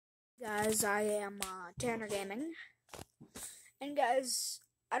Guys, I am Tanner Gaming, and guys,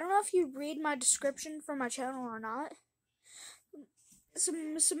 I don't know if you read my description for my channel or not.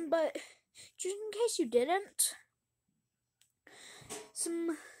 But just in case you didn't,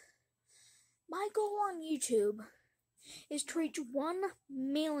 my goal on YouTube is to reach 1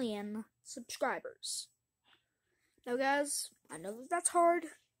 million subscribers. Now, guys, I know that that's hard.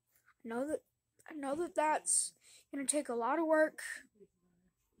 I know that that's gonna take a lot of work.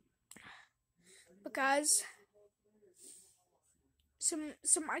 But guys,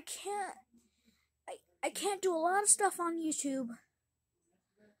 I can't do a lot of stuff on YouTube.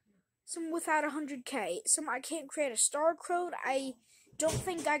 Without 100K. I can't create a star code. I don't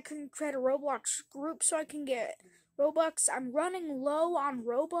think I can create a Roblox group so I can get Robux. I'm running low on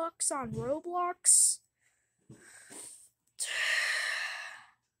Robux on Roblox.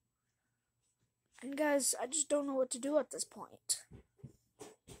 And guys, I just don't know what to do at this point.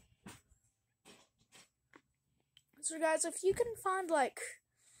 So guys, if you can find like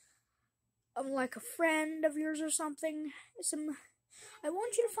a friend of yours or something, I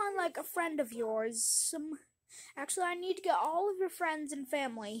want you to find like a friend of yours. Actually, I need to get all of your friends and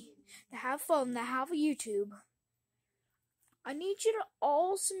family to have fun, that have a YouTube. I need you to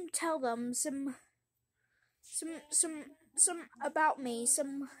all tell them some about me,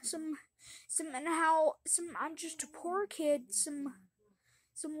 and how I'm just a poor kid,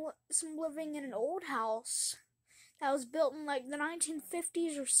 living in an old house that was built in like the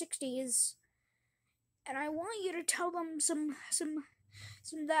 1950s or 60s, and I want you to tell them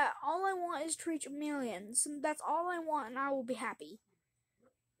that all I want is to reach 1 million. That's all I want, and I will be happy.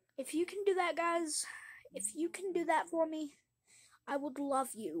 If you can do that, guys, if you can do that for me, I would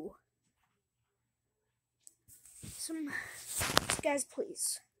love you. Guys,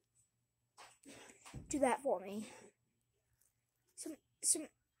 please do that for me.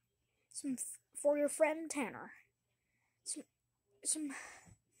 For your friend Tanner.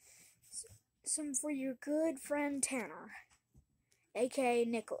 Some for your good friend Tanner, aka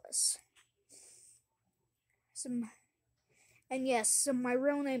Nicholas. And yes, my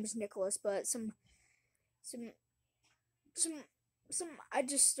real name is Nicholas, but I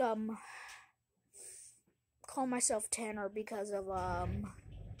just call myself Tanner because of I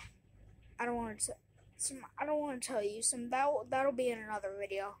don't want to tell you that'll be in another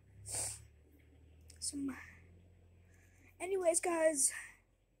video. Anyways, guys,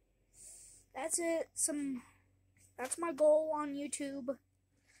 that's it. That's my goal on YouTube.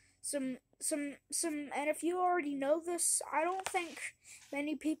 And if you already know this, I don't think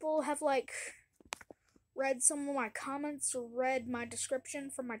many people have like read some of my comments or read my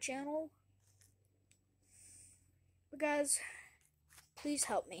description for my channel. But guys, please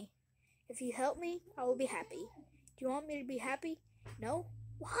help me. If you help me, I will be happy. Do you want me to be happy? No?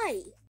 Why?